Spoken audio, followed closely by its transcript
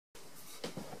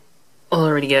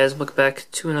Alrighty guys, welcome back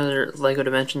to another LEGO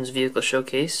Dimensions vehicle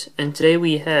showcase, and today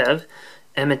we have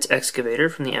Emmet's Excavator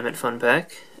from the Emmet Fun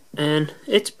Pack, and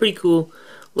it's a pretty cool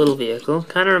little vehicle.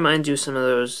 Kind of reminds you of some of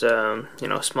those,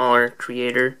 smaller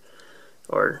creator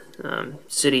or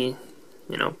city,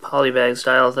 polybag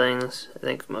style things. I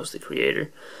think mostly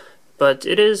creator, but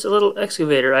it is a little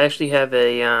excavator. I actually have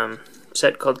a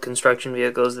set called Construction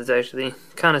Vehicles that's actually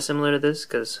kind of similar to this,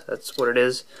 because that's what it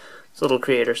is. It's a little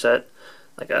creator set,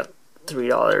 like a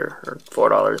 $3 or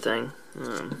 $4 thing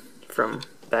from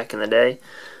back in the day.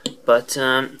 But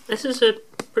this is a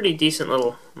pretty decent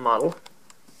little model,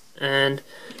 and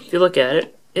if you look at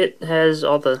it, it has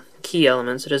all the key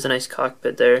elements. It has a nice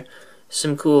cockpit there,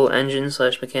 some cool engine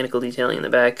 / mechanical detailing in the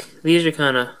back. These are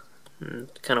kind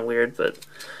of weird, but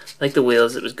like the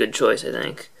wheels, it was a good choice, I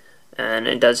think. And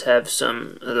it does have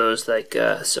some of those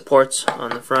supports on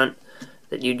the front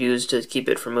that you'd use to keep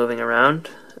it from moving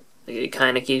around. It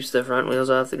kind of keeps the front wheels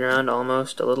off the ground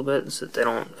almost a little bit, so that they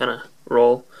don't kind of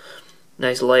roll.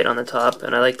 Nice light on the top,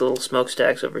 and I like the little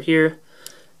smokestacks over here.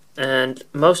 And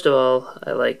most of all,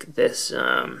 I like this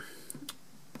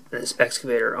this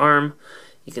excavator arm.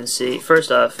 You can see,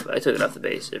 first off, I took it off the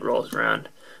base. It rolls around,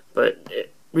 but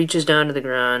it reaches down to the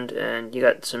ground, and you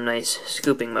got some nice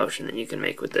scooping motion that you can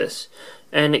make with this.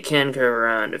 And it can curve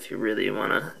around if you really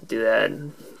want to do that.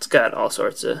 It's got all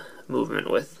sorts of movement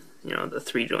with the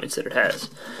 3 joints that it has.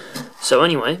 So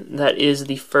anyway, that is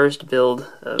the first build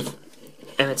of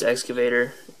Emmet's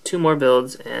Excavator. 2 more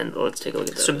builds, and let's take a look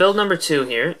at that. So build number 2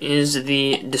 here is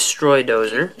the Destroy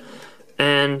Dozer,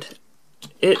 and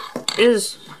it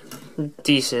is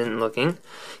decent looking,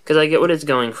 because I get what it's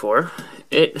going for.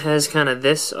 It has kind of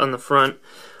this on the front,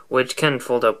 which can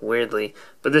fold up weirdly,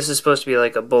 but this is supposed to be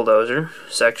like a bulldozer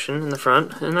section in the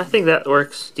front, and I think that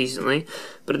works decently,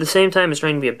 but at the same time it's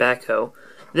trying to be a backhoe.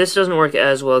 This doesn't work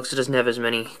as well because it doesn't have as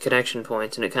many connection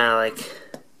points, and it kind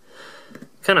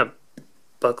of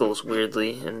buckles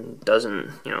weirdly and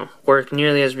doesn't, work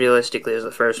nearly as realistically as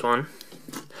the first one.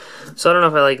 So I don't know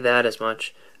if I like that as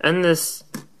much. And this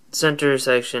center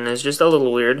section is just a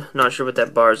little weird. Not sure what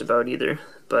that bar is about either.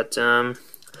 But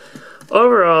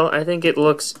overall, I think it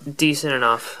looks decent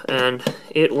enough, and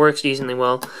it works decently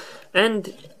well.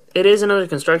 And it is another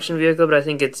construction vehicle, but I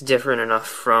think it's different enough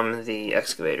from the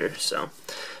excavator. So,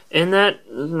 in that,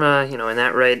 in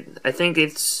that right, I think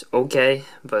it's okay,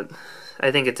 but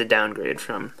I think it's a downgrade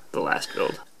from the last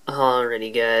build.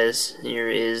 Alrighty, guys, here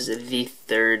is the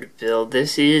third build.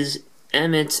 This is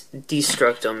Emmet's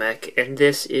Construct-o-Mech, and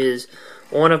this is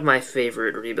one of my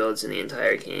favorite rebuilds in the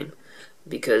entire game,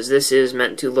 because this is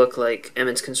meant to look like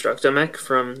Emmet's Construct-o-Mech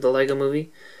from the LEGO movie,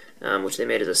 which they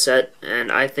made as a set,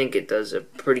 and I think it does a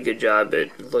pretty good job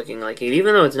at looking like it,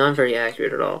 even though it's not very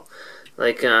accurate at all.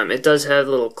 It does have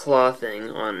a little claw thing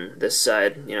on this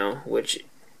side, which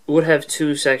would have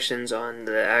 2 sections on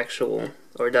the actual,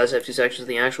 or it does have 2 sections of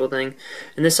the actual thing,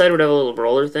 and this side would have a little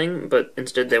roller thing, but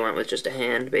instead they went with just a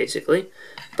hand, basically.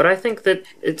 But I think that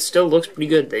it still looks pretty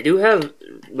good. They do have,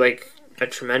 a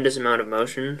tremendous amount of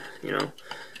motion,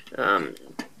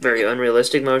 very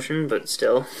unrealistic motion, but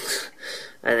still.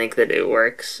 I think that it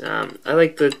works. I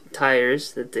like the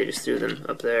tires, that they just threw them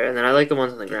up there, and then I like the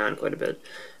ones on the ground quite a bit.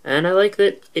 And I like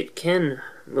that it can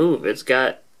move. It's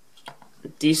got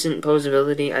decent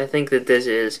posability. I think that this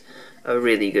is a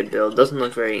really good build. Doesn't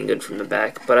look very good from the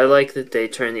back, but I like that they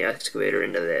turned the excavator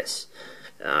into this.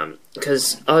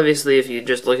 Because obviously if you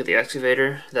just look at the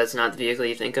excavator, that's not the vehicle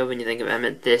you think of when you think of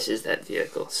Emmet. This is that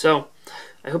vehicle. So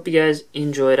I hope you guys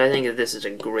enjoyed. I think that this is a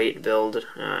great build.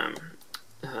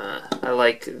 I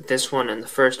like this one and the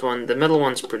first one. The middle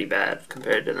one's pretty bad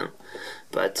compared to them,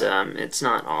 but it's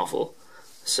not awful.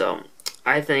 So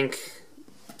I think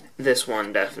this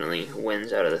one definitely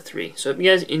wins out of the 3. So if you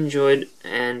guys enjoyed,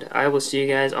 and I will see you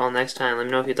guys all next time. Let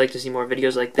me know if you'd like to see more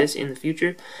videos like this in the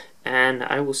future, and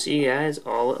I will see you guys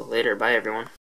all later. Bye, everyone.